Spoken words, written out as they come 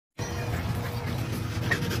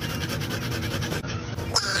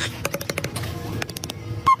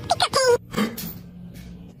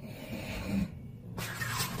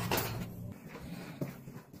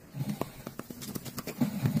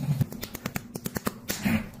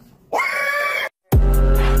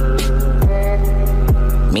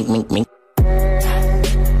mink.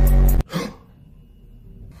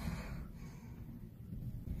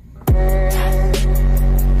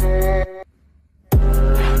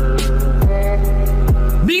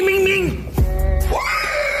 Ming, ming, ming.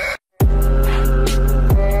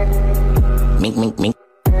 Mink, mink, mink.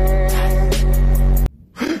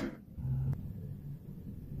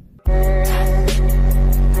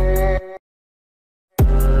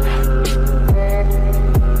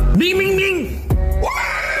 Ming, ming, ming.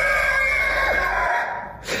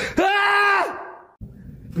 Ah!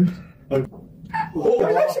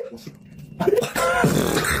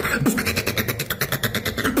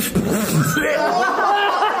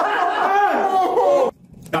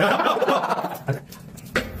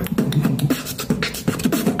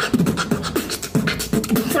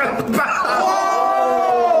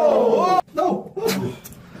 No.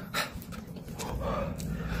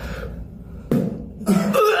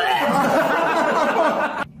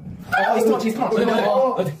 He's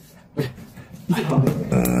smart.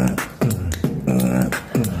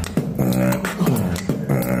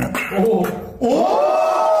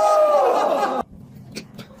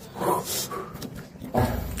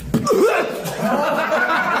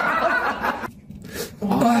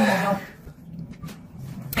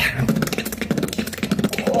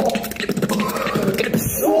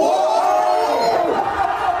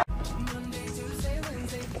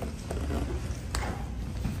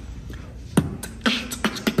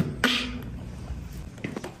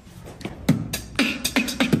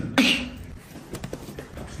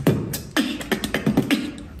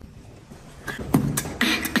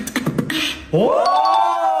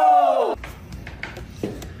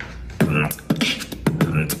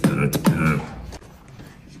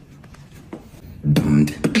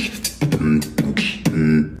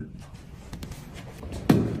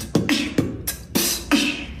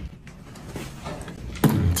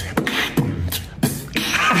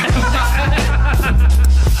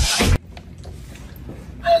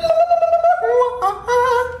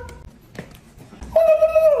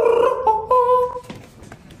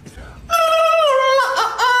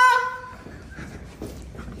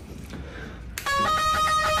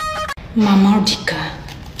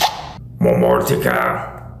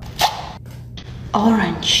 Mamortica.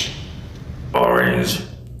 Orange.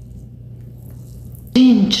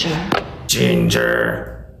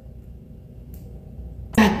 Ginger.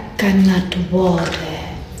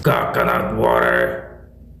 Coconut water.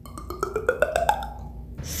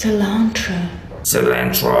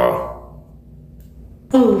 Cilantro.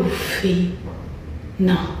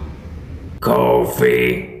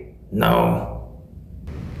 Coffee. No.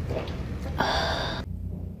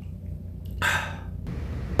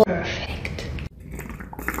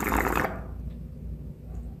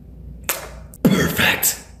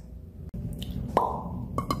 Perfect.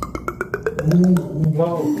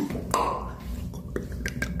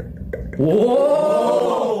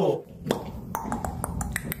 Whoa.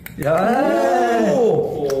 Yeah.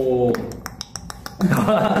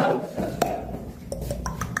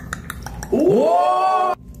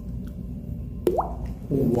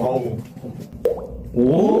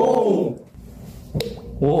 Whoa.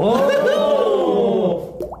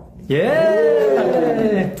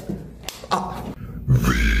 Yeah.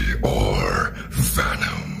 We are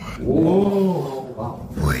Venom.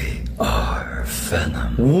 We are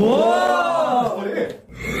Venom. We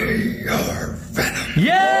are Venom.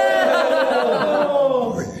 Yeah.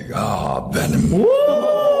 We are Venom.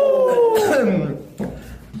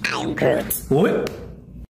 What?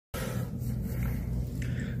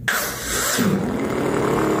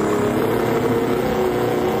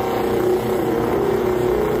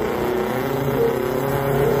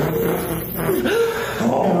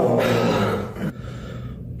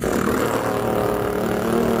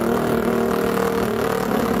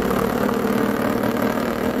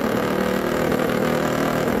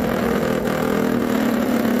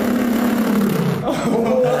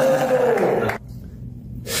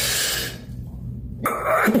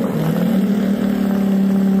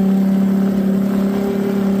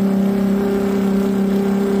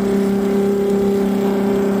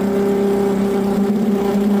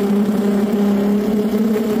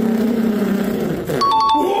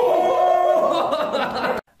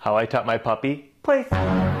 How I taught my puppy? Play.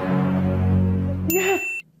 Yes!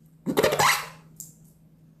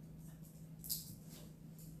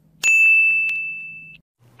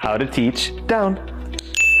 How to teach? Down.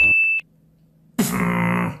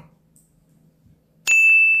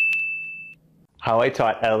 How I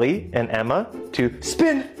taught Ellie and Emma to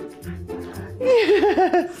spin.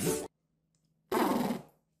 Yes!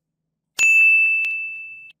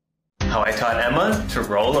 How I taught Emma to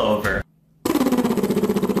roll over.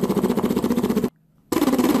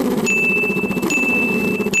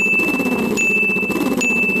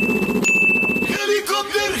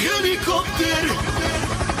 Helicopter, helicopter.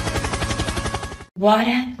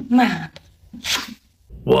 Watermelon.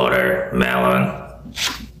 Watermelon.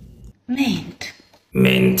 Mint.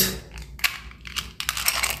 Mint.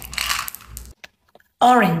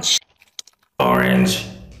 Orange.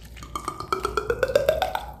 Orange.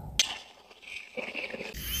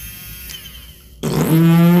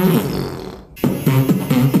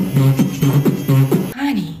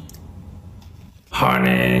 Honey.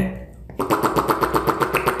 Honey.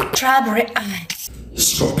 Strawberry ice.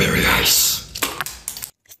 Strawberry ice.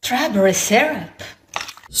 Strawberry syrup.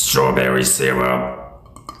 Strawberry syrup.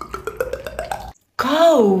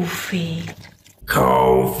 Coffee.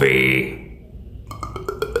 Coffee.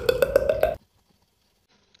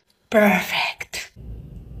 Perfect.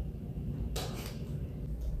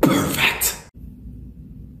 Perfect.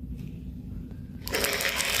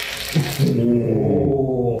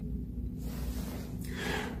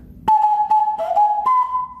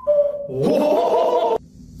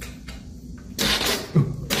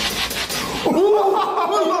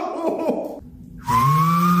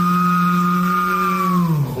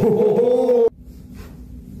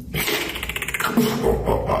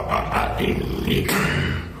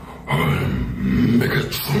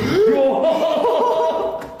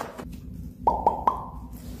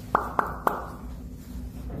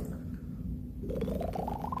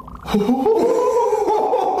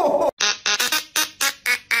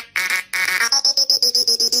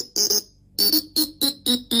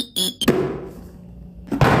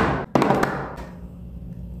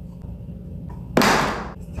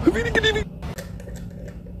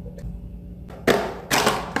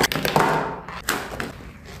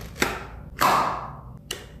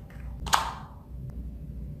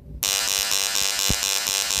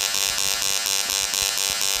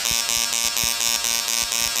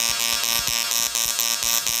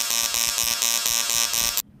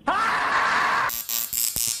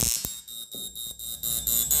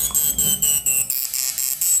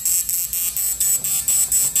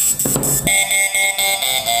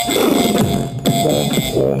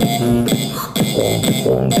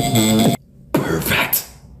 Perfect.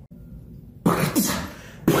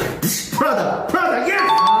 Brother,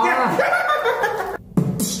 yeah!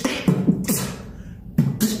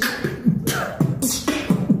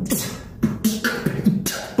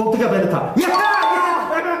 볼트가 베르타.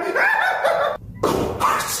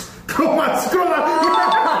 스크롤.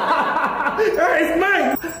 It's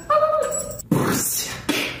mine.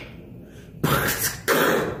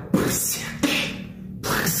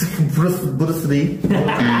 브루스 리.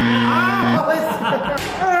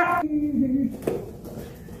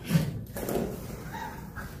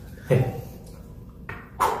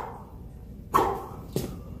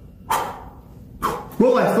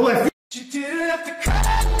 Rolex. You didn't have to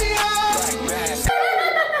cut me off.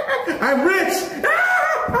 I'm rich.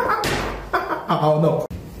 Oh no.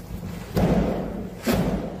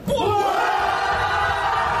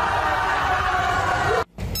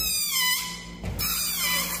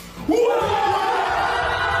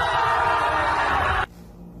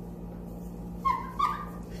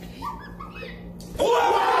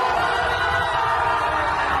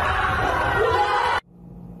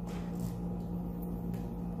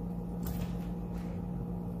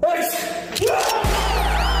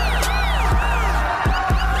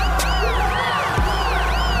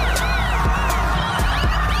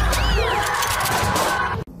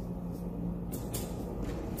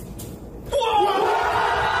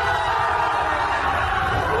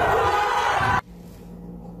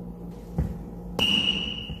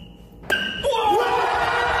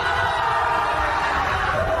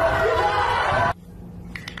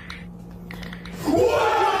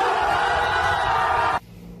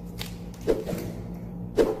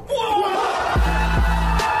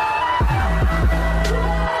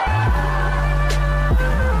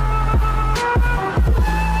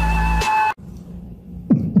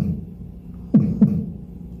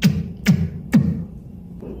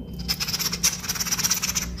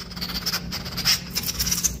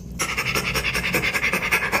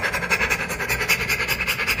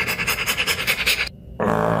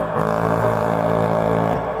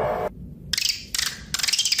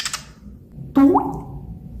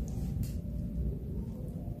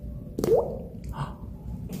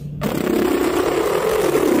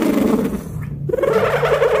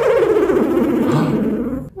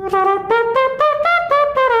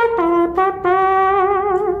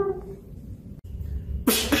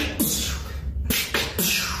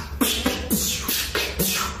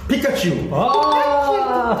 피카츄.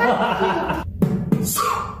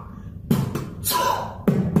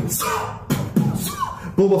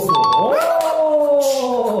 로버스.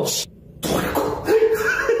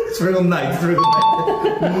 드래곤 나이트, 드래곤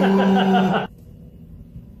나이트.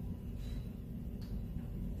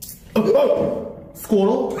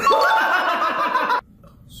 스코로?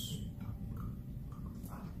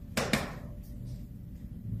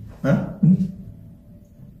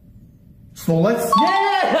 스노우라이트?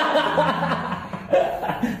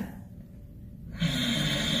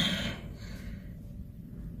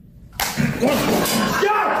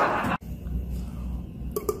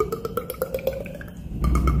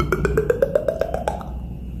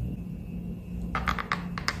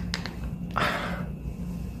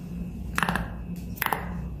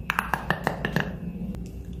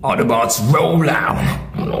 Autobots roll out.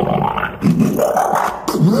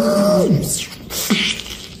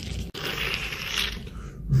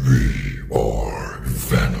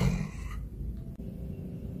 Venom.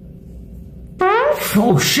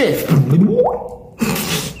 Oh shit.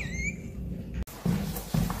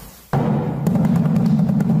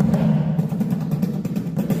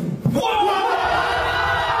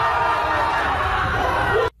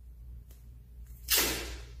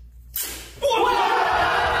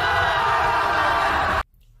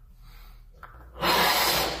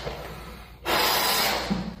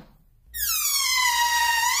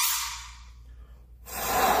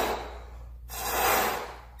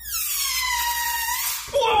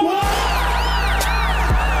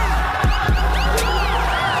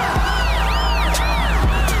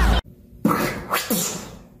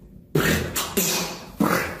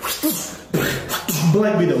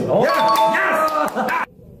 Black Widow. Yeah! Yes!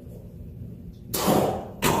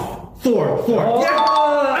 Thor.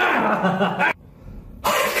 Yeah!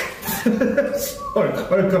 Hulk.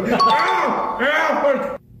 Hulk.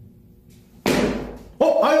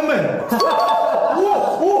 Oh, Iron Man.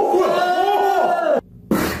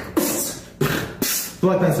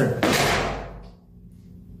 Black Panther.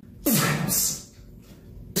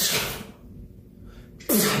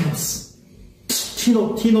 Tino.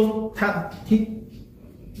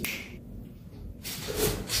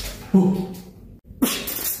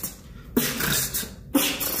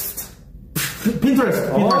 Pinterest.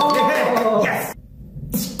 Yeah. Yes.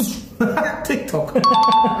 TikTok.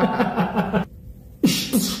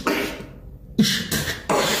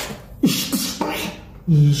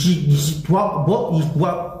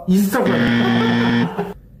 What?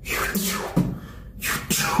 Instagram.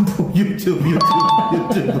 YouTube.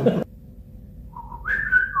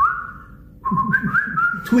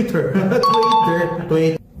 Twitter.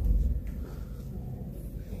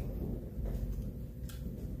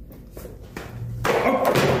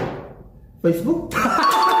 Facebook?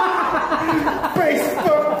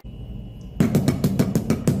 Facebook!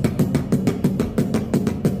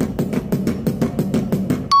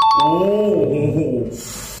 Oh!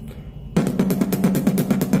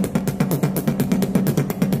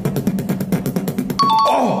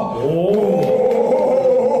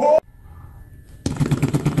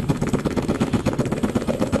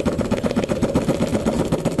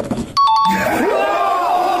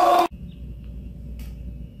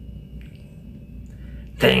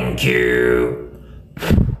 Thank you.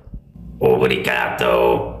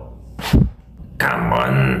 Obrigado. Come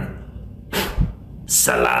on.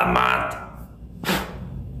 Salamat.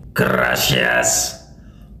 Gracias.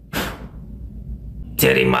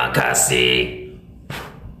 Terima kasih.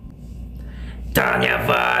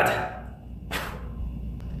 Dhanyavad.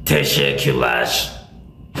 Teşekkürler.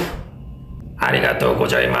 Arigatou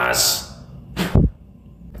gozaimasu.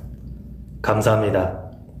 감사합니다.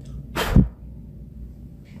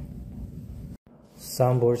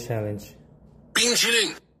 Soundboard challenge. Bing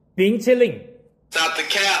chilling. Bing chilling. Stop the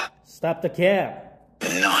cap. Stop the cap.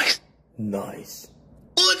 Nice.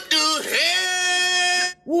 What the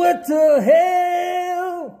hell? What the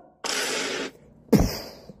hell?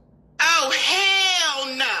 Oh, hell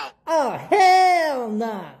no. Oh, hell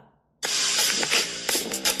nah.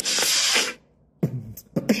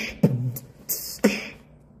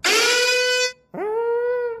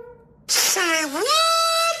 Say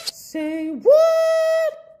what? Say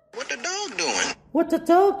what? What the dog doing? What the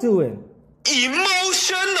dog doing?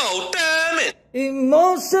 Emotional damage.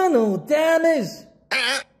 Emotional damage.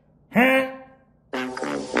 Huh?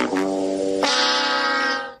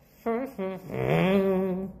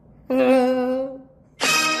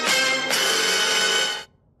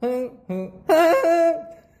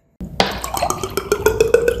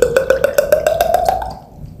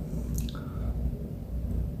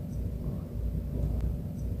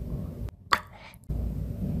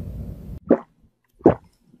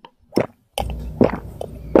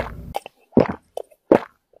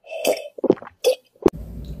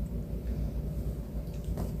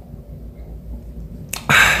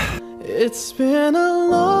 It's been a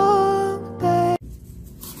long day.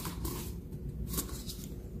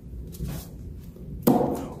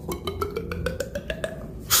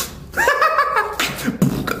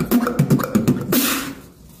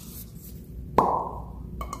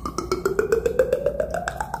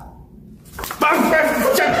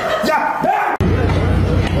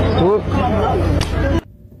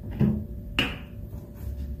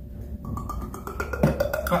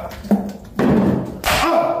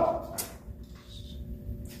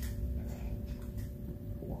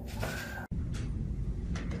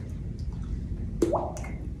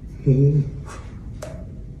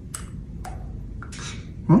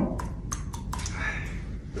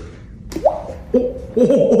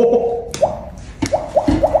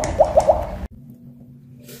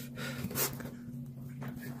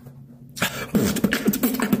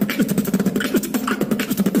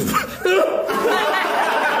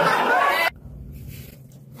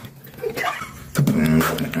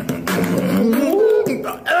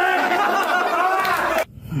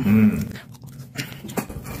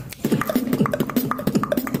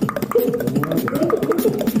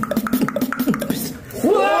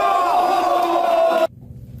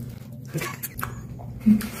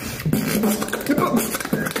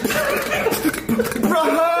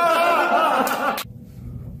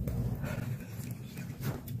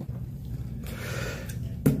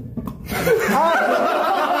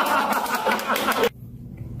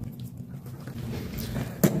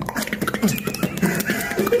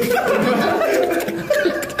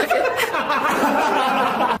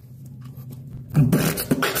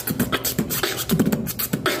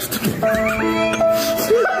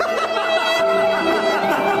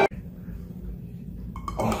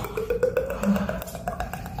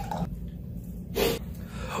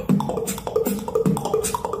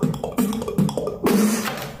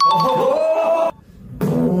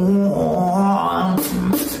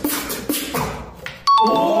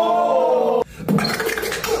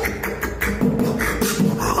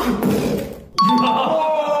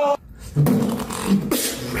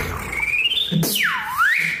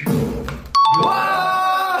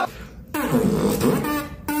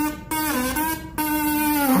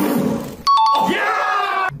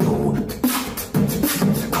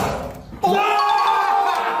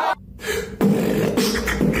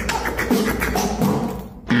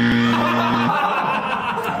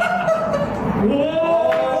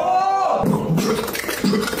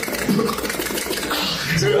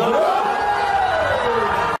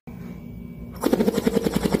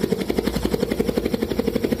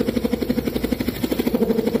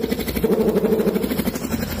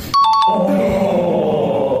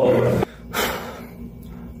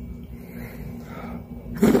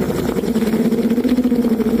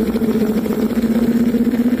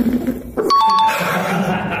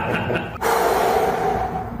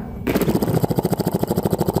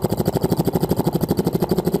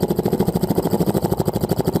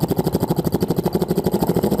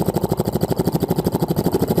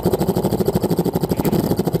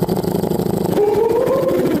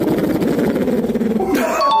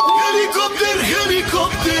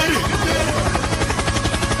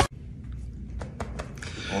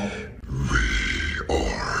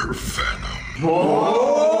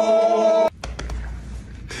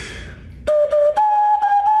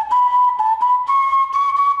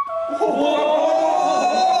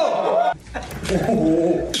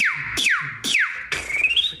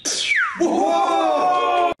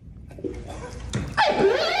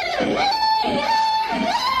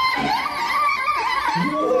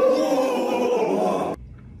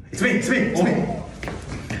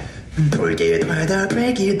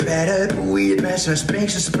 Break it better, pull it faster,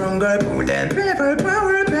 makes us stronger, pull that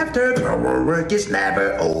power after power work is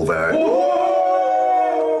never over.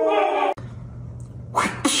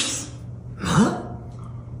 Huh?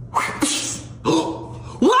 One piece!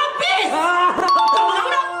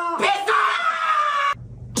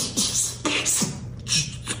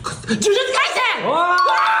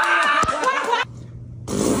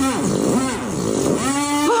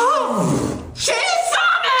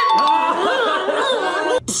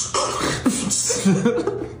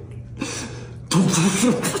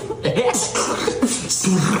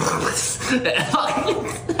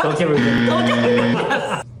 Don't get rid of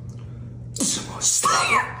it.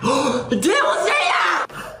 Slayer! Devil Slayer!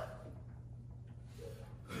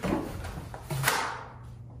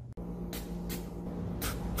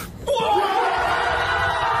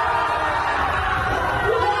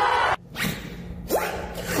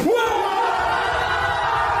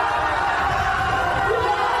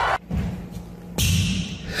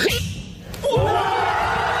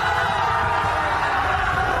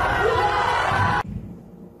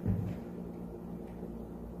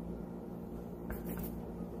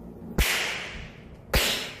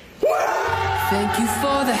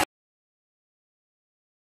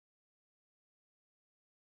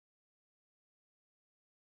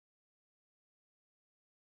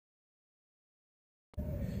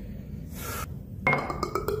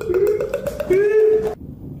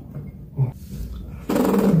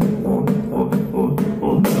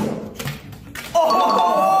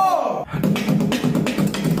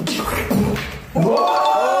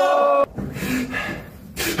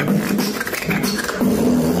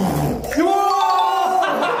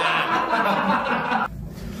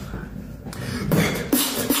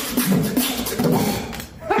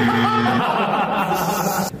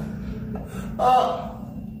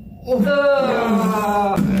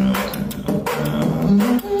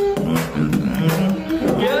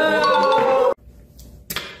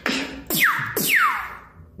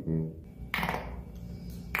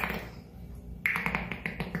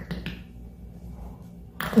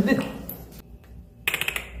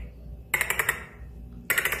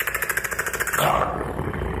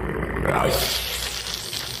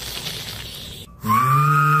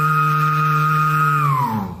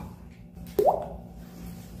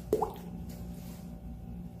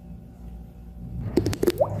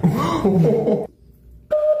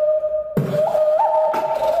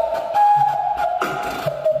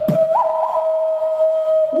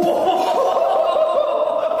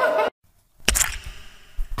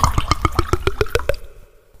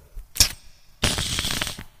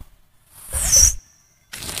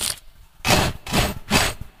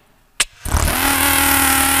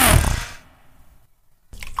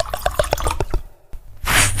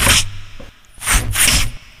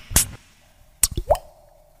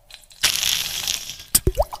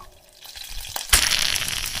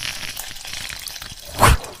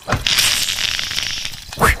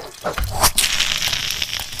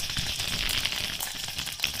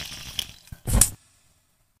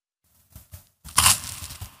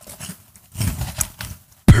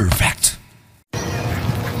 Perfect.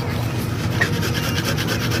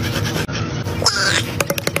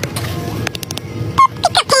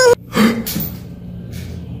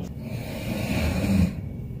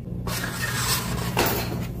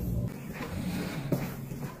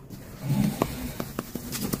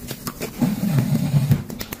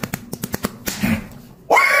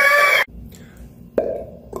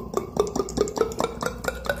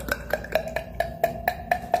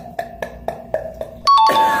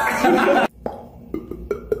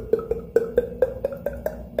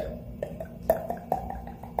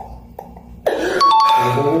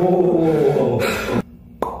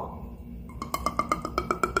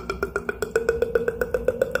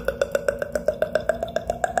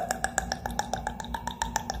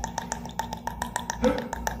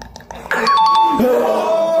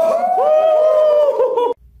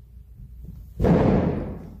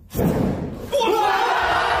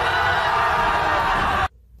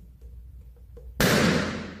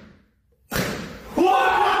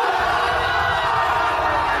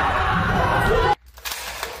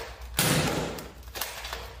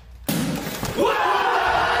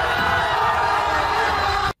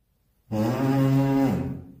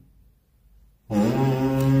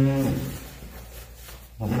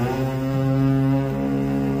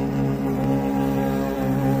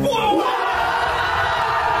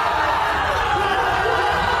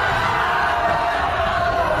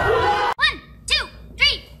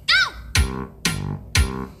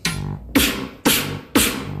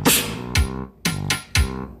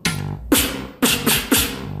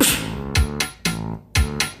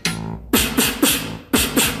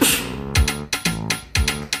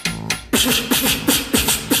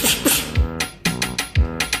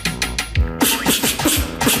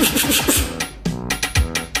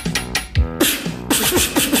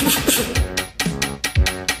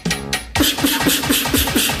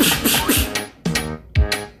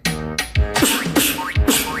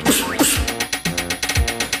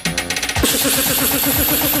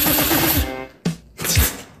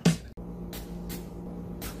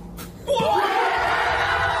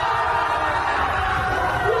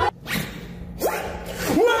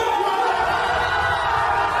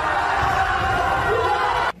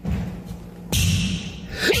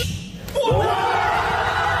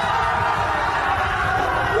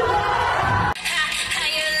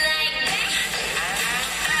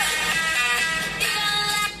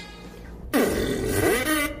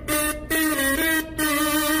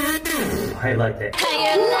 Highlight it.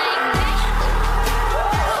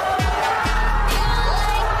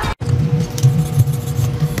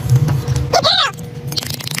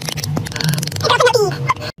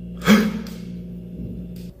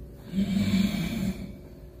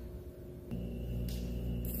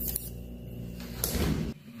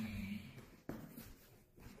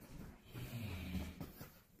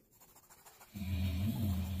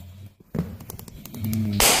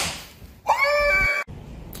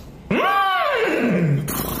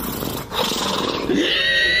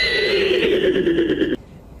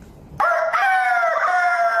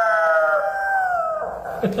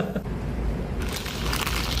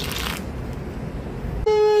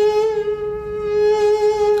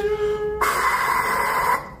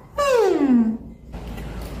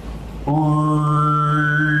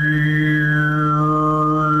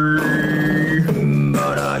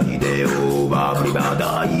 But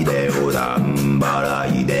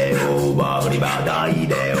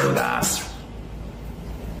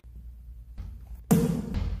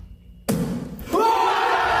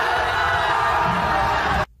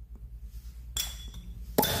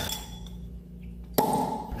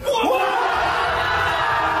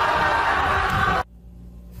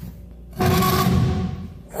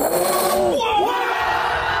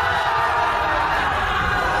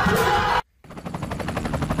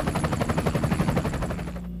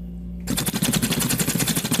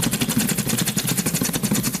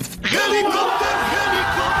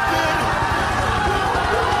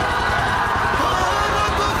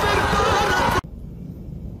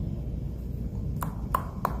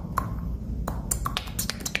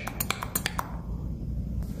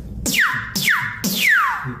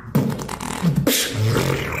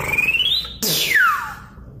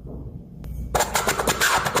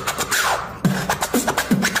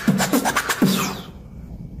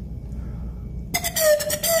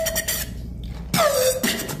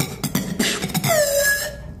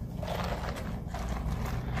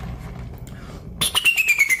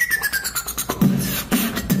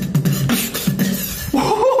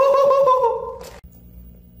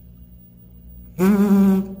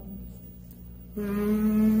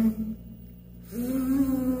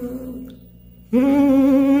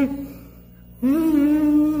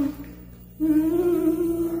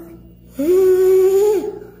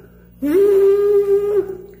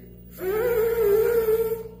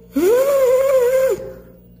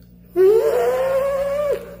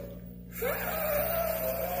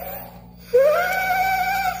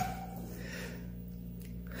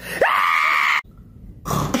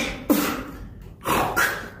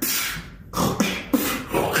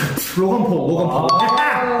로건 폴.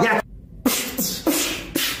 야.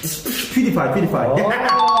 퓨디파이.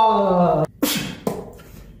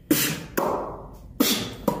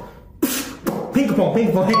 핑크퐁.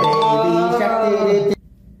 베이비 샤크.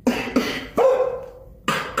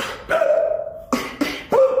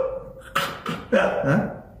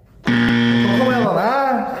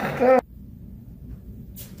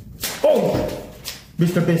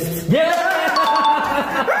 Mr. Beast. Yeah!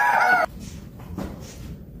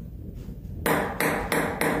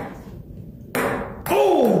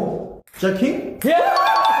 Oh! Jackie?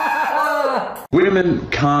 Yeah! Women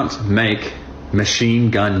can't make machine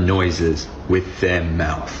gun noises with their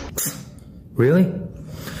mouth. Really?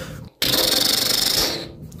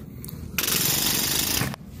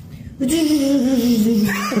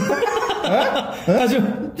 아주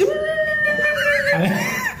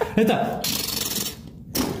됐다.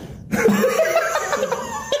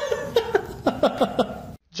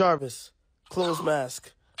 Jarvis, close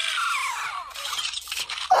mask.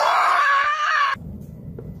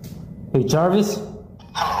 Hey Jarvis,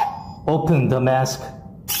 open the mask.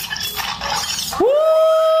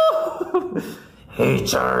 Hey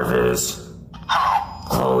Jarvis,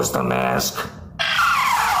 close the mask.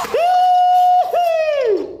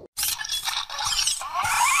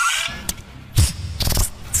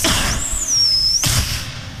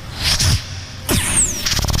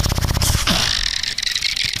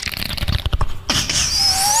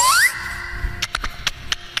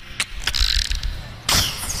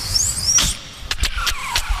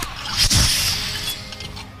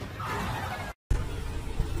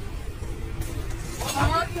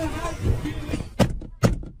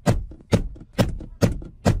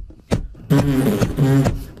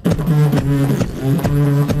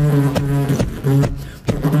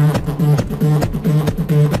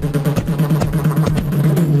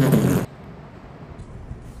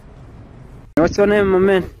 What's your name, my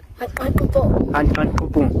man? Anton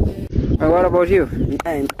Kupu. What about you?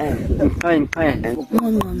 I'm fine.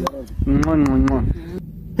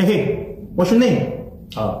 Hey, what's your name?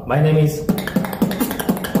 My name is.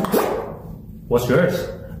 What's yours?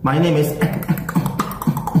 My name is.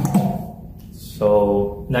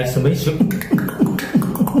 So nice to meet you.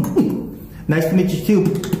 Nice to meet you too.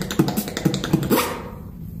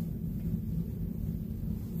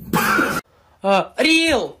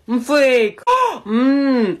 Real, fake.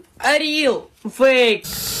 Real, fake.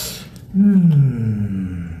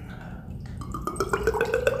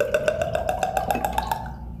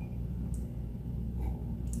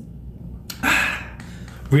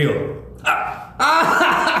 Real.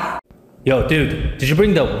 Yo, dude, did you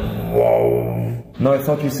bring the? Whoa. No, I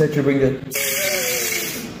thought you said you bring the...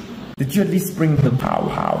 Did you at least bring the how?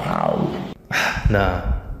 Nah,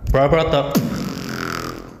 bro, I brought the.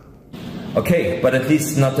 Okay, but at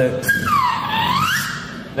least not the...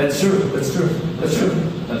 That's true.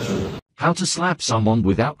 How to slap someone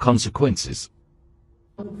without consequences.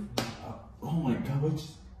 Oh my god,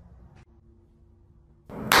 what's...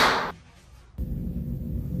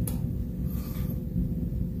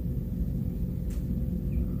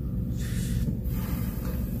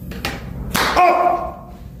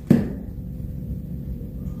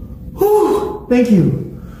 Whew, thank you.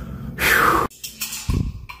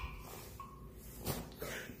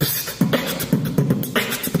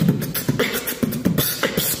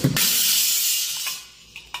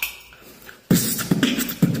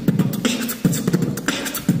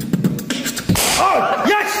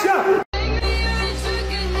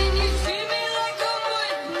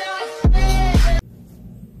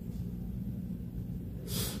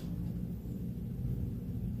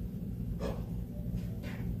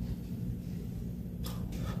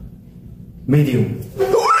 Medium.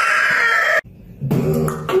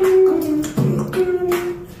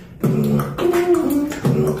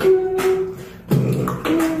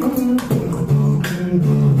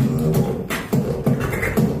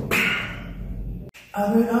 I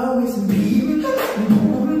will always be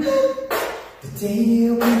the day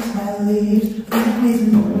you kiss my lips, always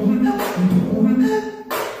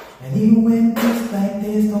and even when it's like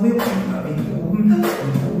this, no way,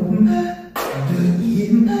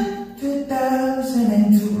 in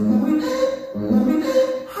 2002.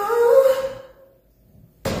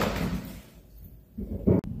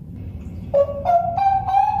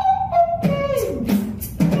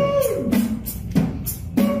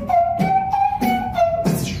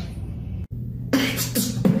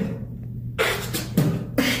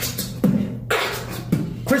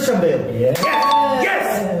 Christian Bale. Yeah. Yes!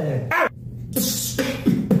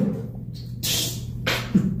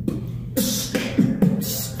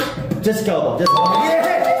 Jessica Alba.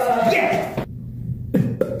 Yeah!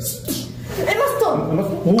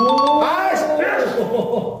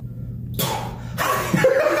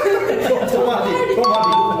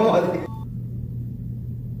 도마디.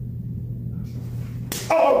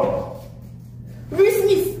 Will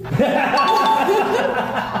Smith.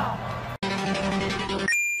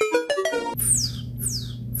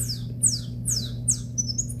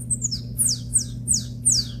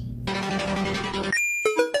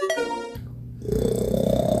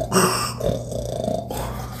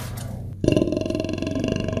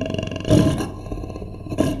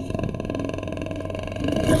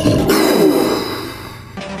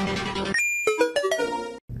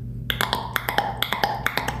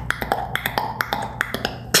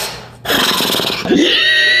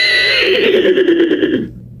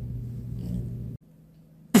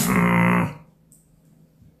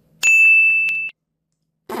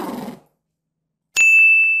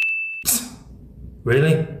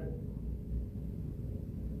 Really?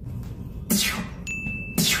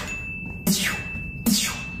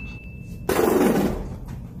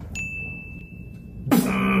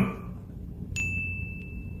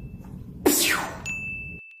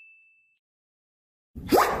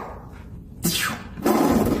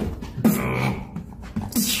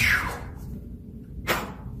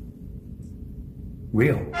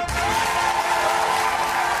 Real.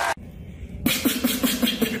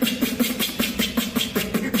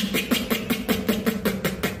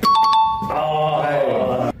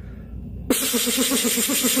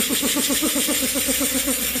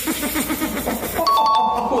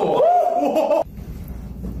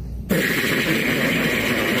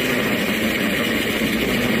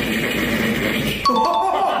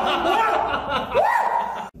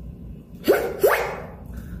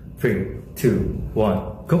 Three, two,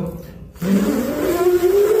 one, go.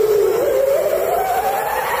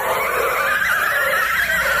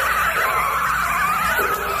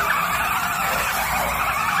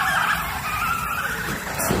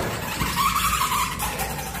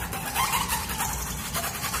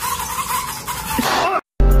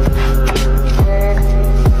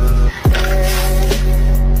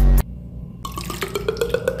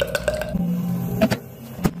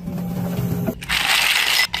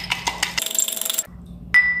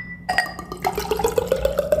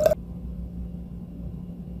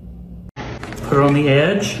 Put it on the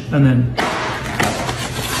edge and then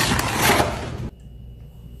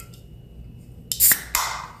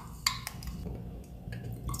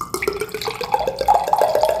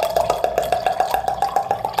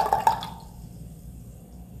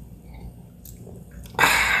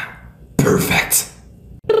Perfect.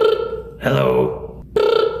 Hello.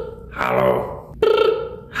 Hello.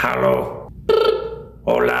 Hello.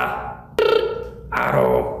 Hola.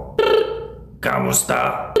 Aro.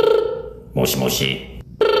 Kamusta? Moshi moshi.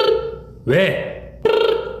 왜?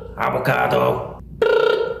 아보카도.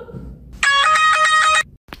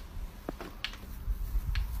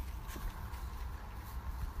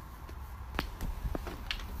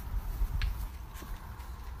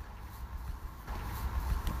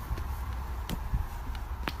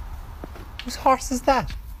 Whose horse is that?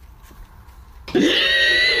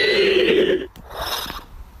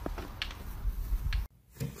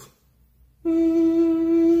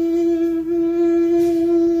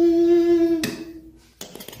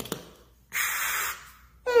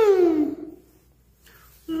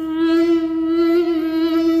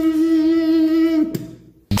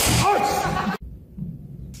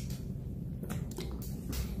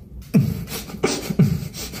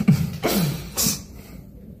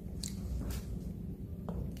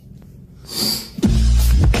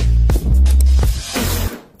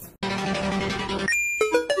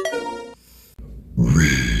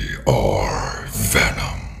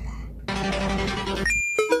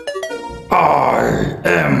 I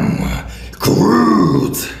am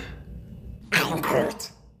Groot. I'm Groot.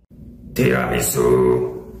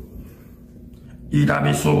 Tiramisu.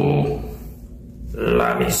 Iramisu.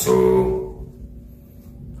 Lamisu.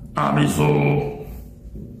 Amisu.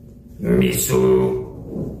 Misu.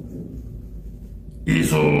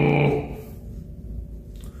 Isu.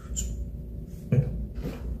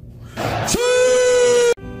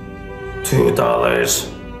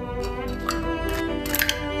 $2.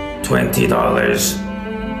 $20,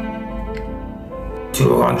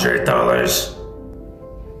 $200,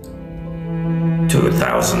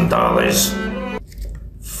 $2,000,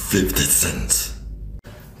 50 cents.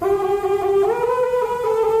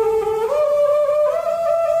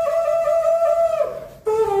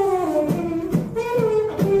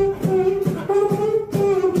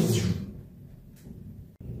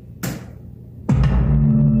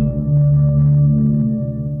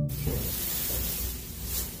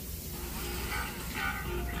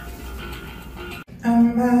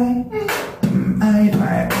 I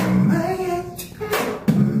find my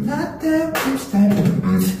not the first time.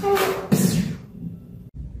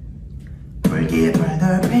 Break it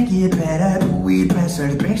further, make it better. Do it faster,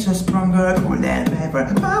 it makes us stronger. Cool and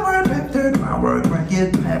pepper, power, pepper, power. Break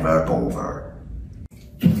it never over.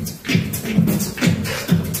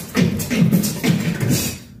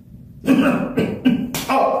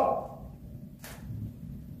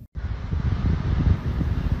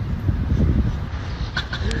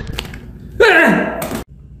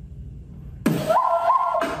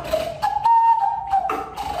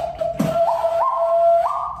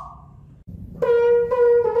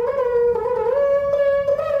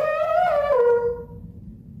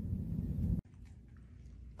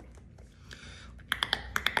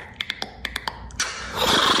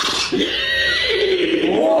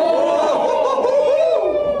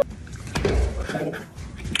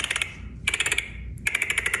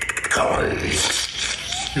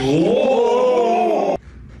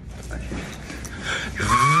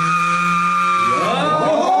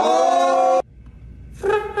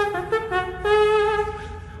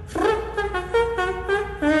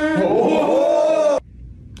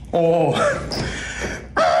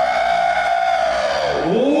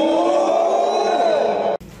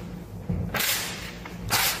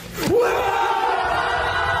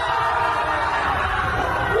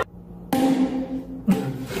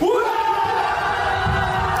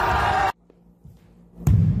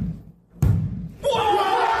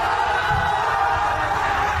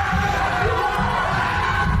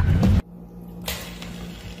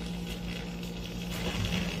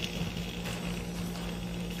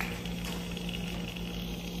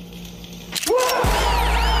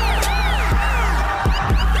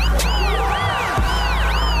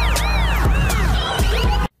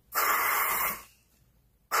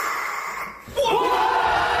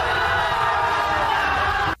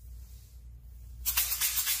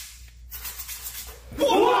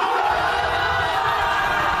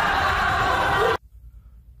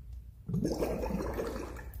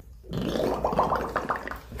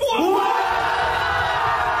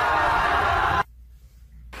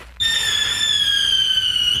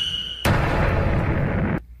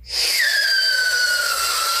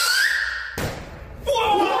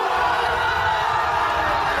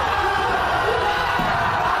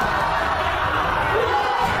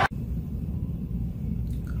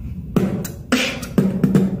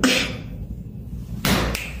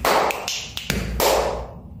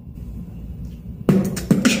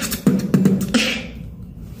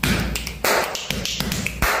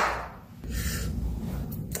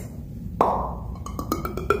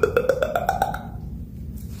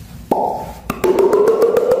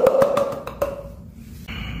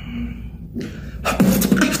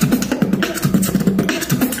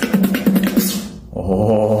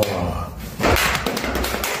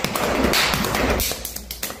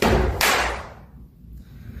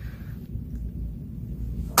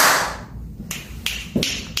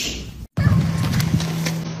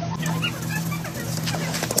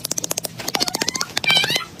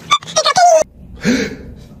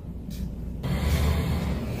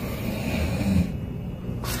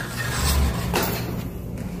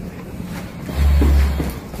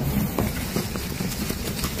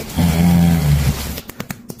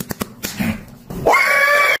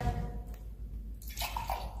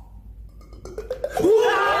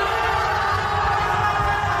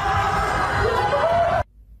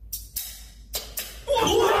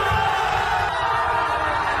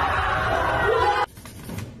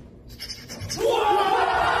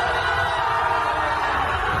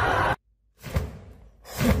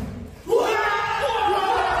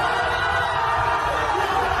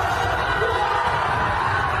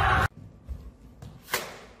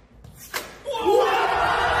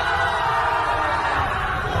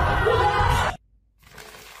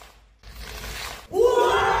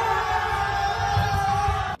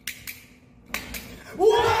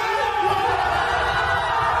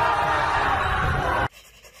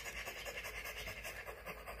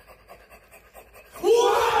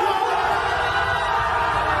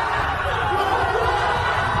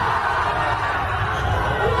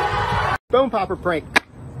 Bone popper prank.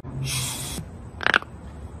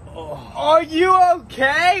 Are you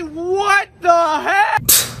okay? What the heck?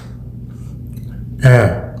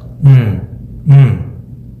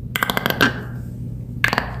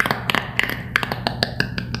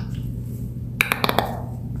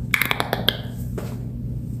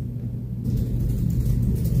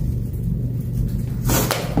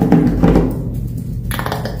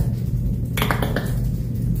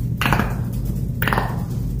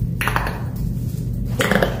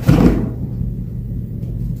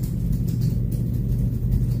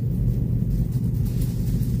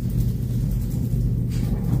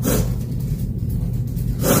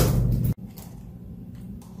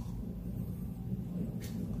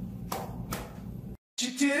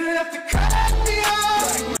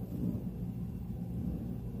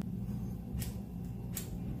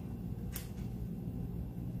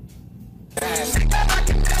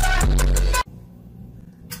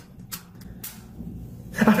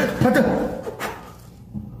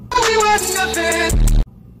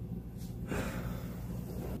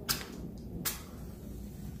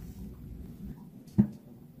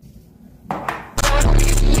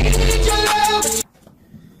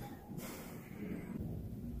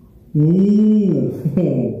 오.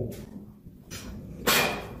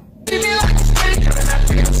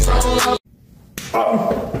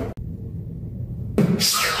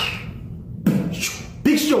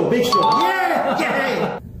 빅쇼, 빅쇼. 예,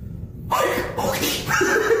 예.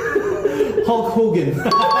 Hulk Hogan.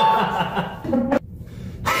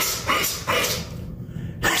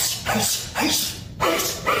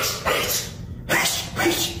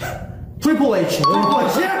 Triple H. Triple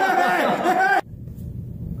H. Yeah.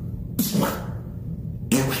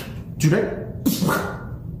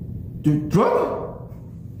 Drug?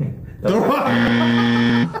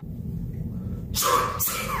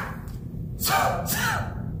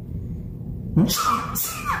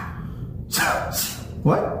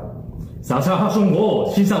 What? 早上他说我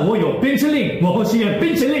心上我有冰淇淋，我喜欢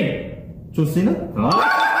冰淇淋。John Cena?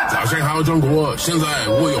 早上好，中国！现在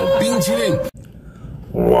我有冰淇淋。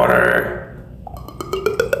Water.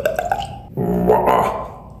 Water.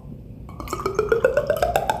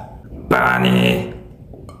 Bunny.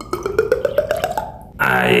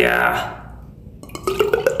 Aya.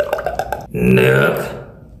 Nước.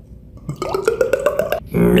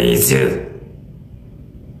 미즈.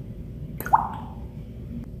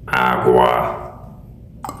 Agua.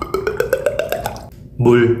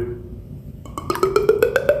 물.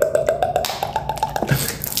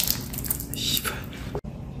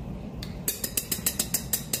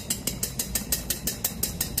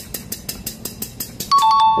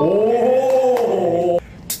 오.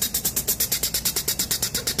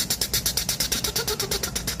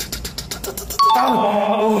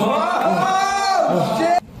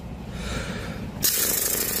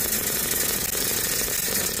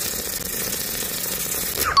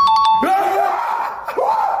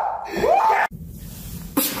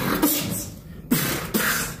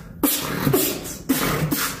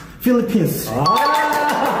 Philippines.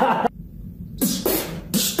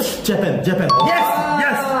 Japan, Japan. Yes,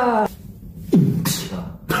 yes.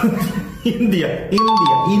 India,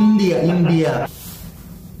 India, India, India.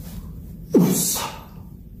 우사,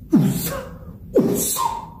 우사, 우사.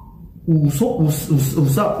 우소,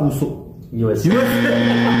 우사, 우소. US.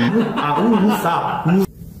 아, 우사.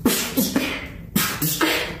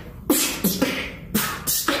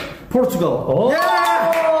 Portugal. 오.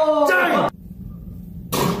 짱.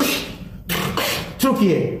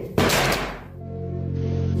 Turkey.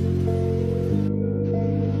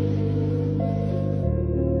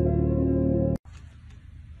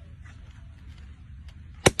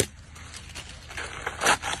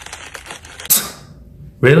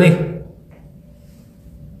 Really?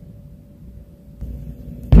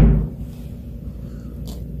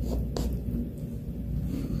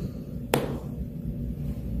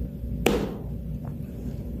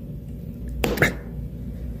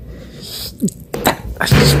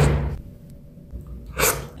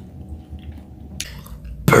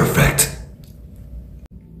 Perfect.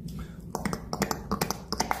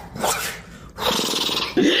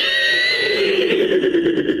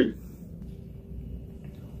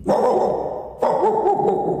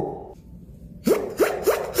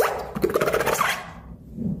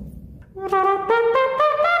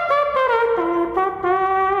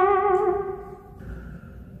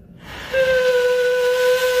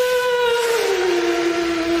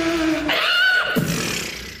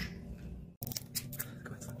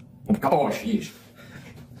 Oh, sheesh.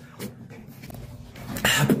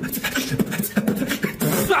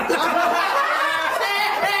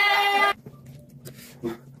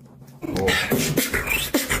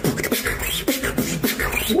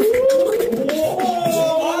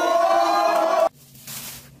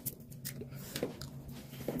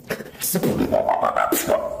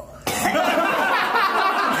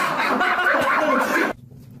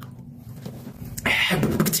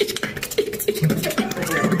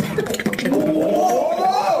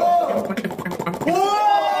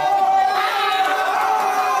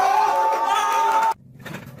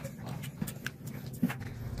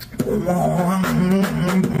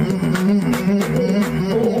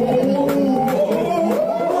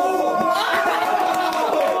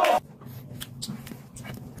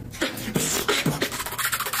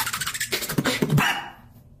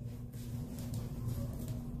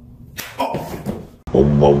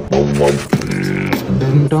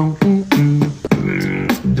 Ding dong,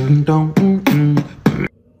 ding dong.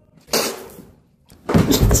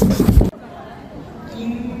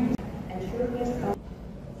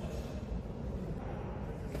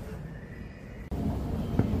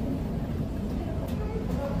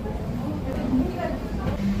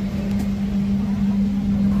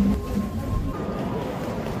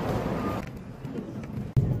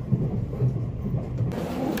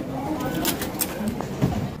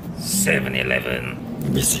 7-Eleven.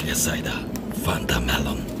 Michigan cider, Fanta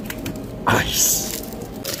melon, ice.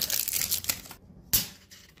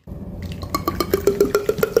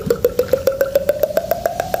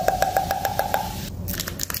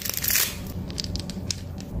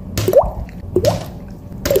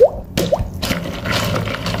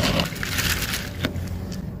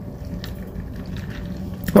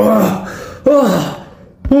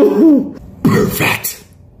 Perfect.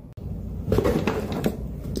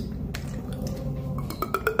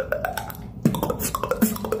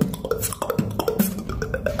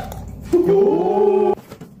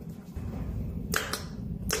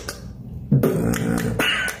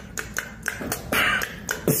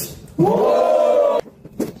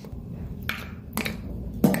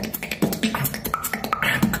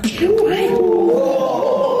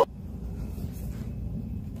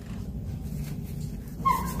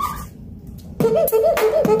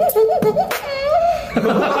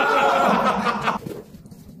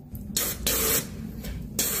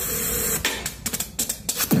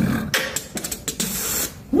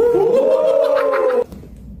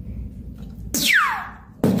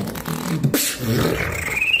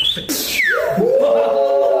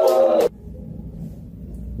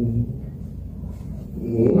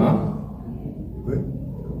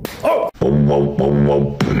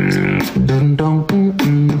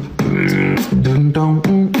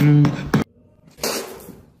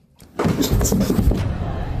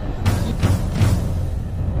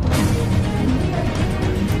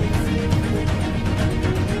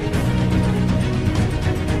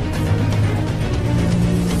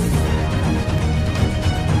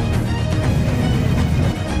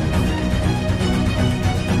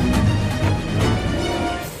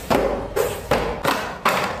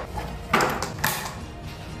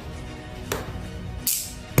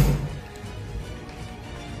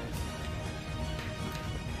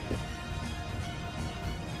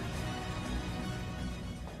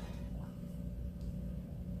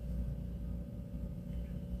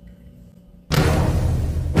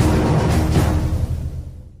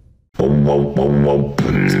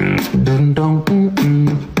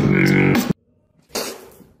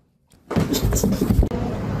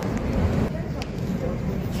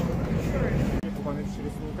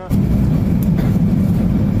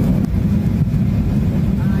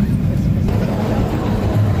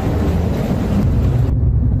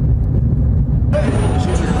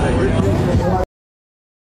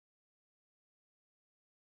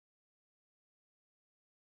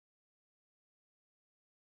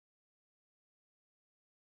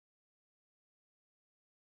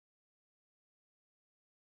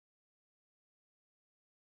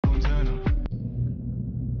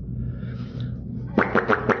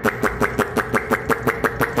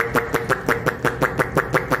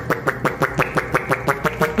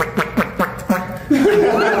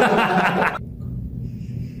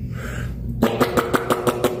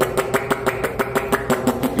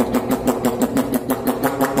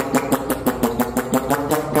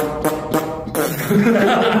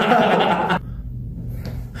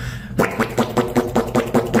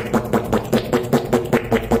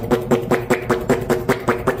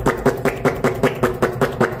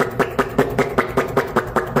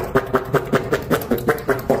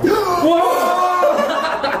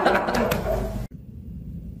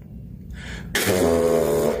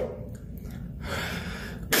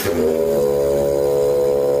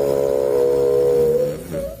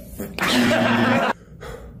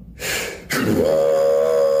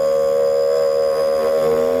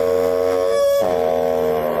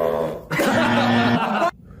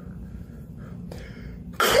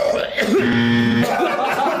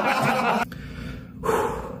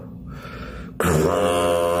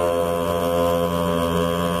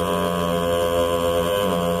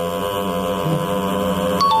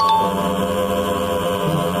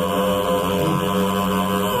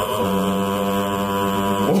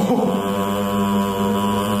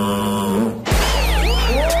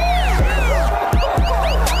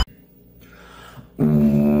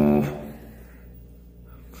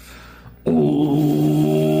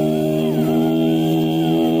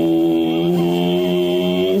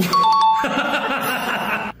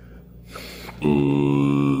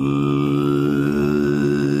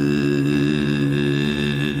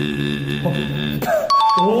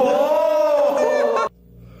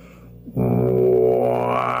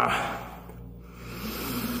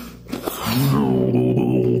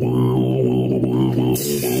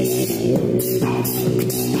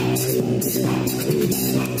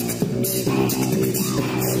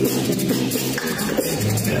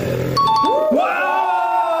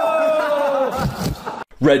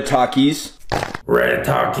 Red Takis. Red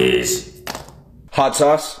Takis. Hot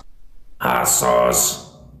sauce. Hot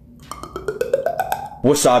sauce.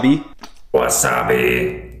 Wasabi.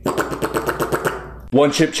 Wasabi.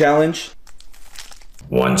 One chip challenge.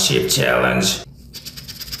 One chip challenge.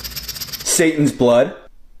 Satan's blood.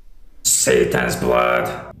 Satan's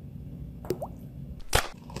blood.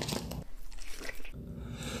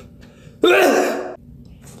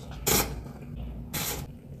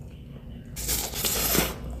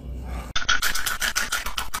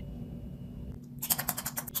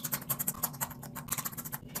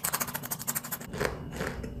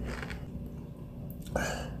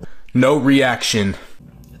 No reaction.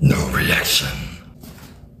 No reaction.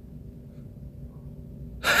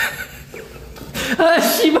 아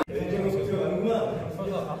씨발.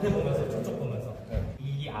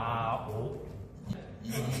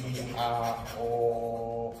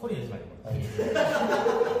 소리 내지 말고.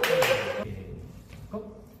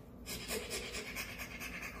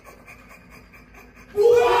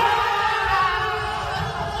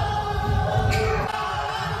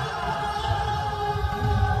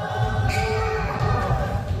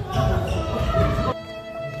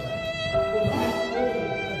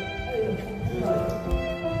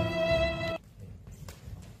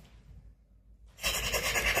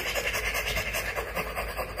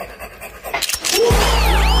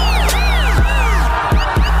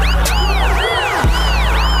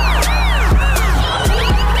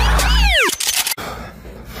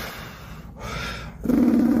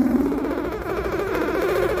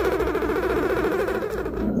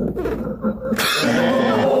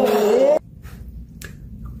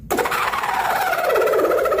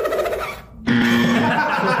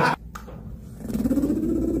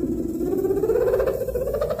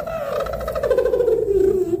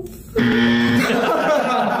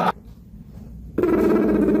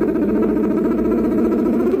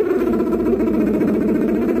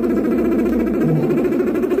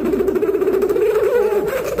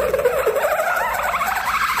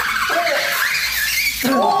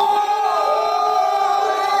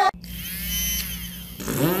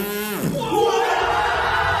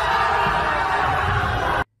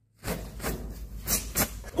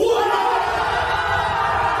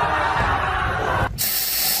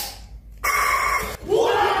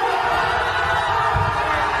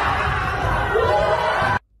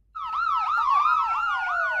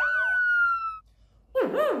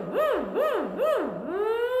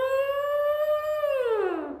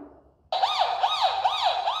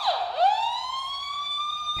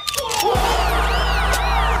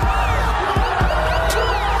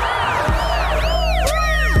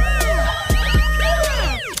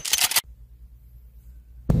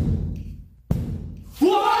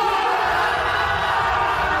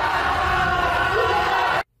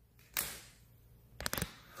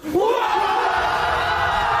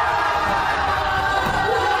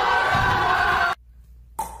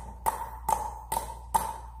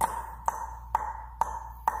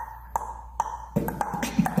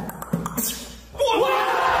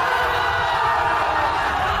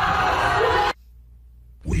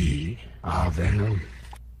 Venom.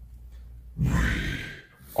 We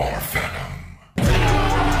are Venom.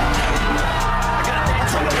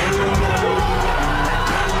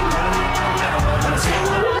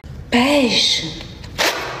 Passion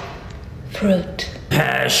fruit.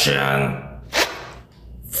 Passion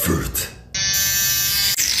fruit.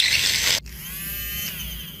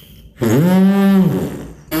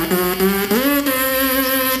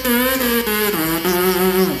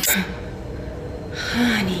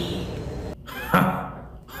 Honey.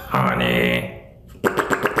 Honey.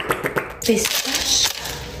 Pistachio.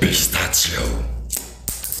 Pistachio.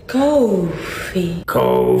 Coffee.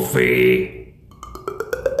 Coffee.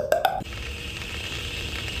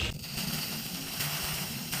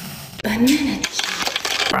 Banana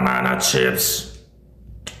chips. Banana chips.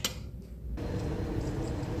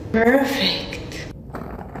 Perfect.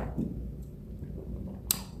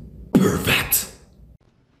 Perfect.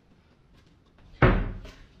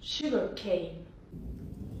 Sugar cane.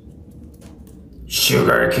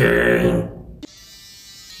 Sugar cane.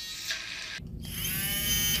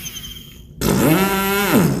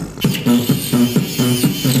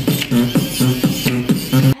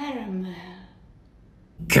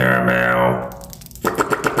 Caramel.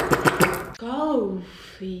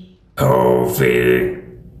 Coffee. Coffee.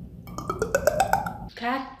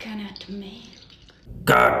 Coconut milk.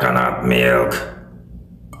 Coconut milk.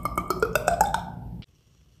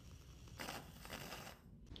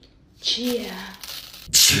 Chia.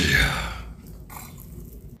 Chia.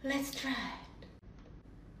 Let's try it.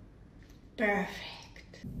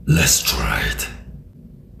 Perfect. Let's try it.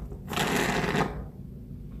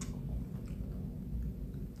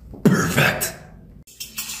 Perfect.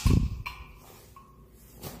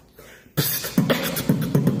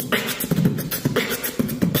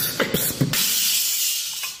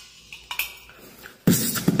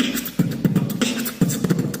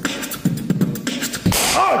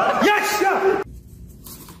 Oh, yes! Yeah.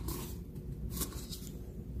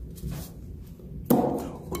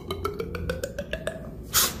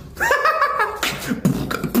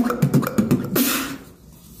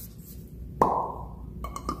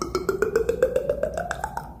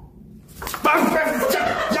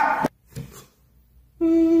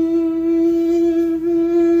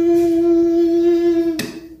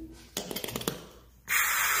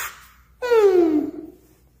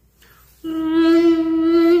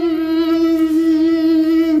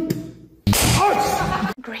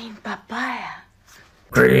 Green papaya.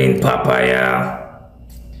 Green papaya.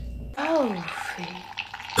 Toffee.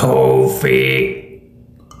 Toffee.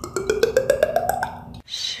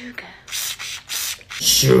 Sugar.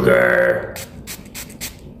 Sugar.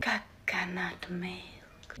 Coconut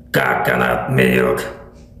milk. Coconut milk.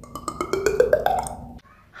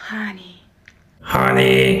 Honey.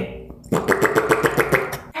 Honey.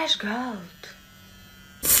 Fresh gold.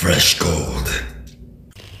 Fresh gold.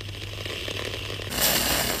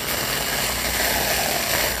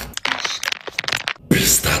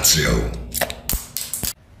 Pistachio.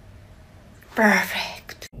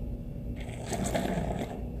 Perfect.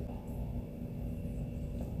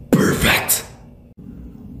 Perfect.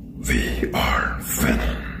 We are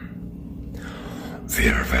Venom. We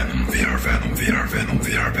are Venom. We are Venom. We are Venom.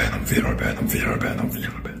 We are Venom. We are Venom. We are Venom. We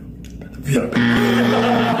are Venom. We are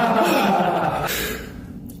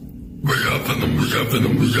We have Venom. We have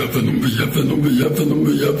Venom. We have Venom. We have Venom. We have Venom.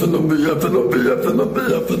 We have Venom. We have Venom. We have Venom. We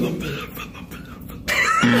have Venom. We have Venom. We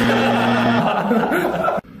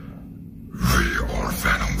are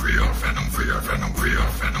Venom. We are Venom. We are Venom. We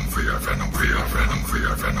are Venom. We are Venom. We are Venom. We are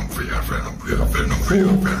Venom. We are Venom. We are Venom. We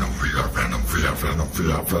are Venom. We are Venom. We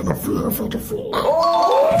are Venom. We are Venom. We are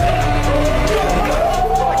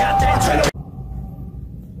Venom.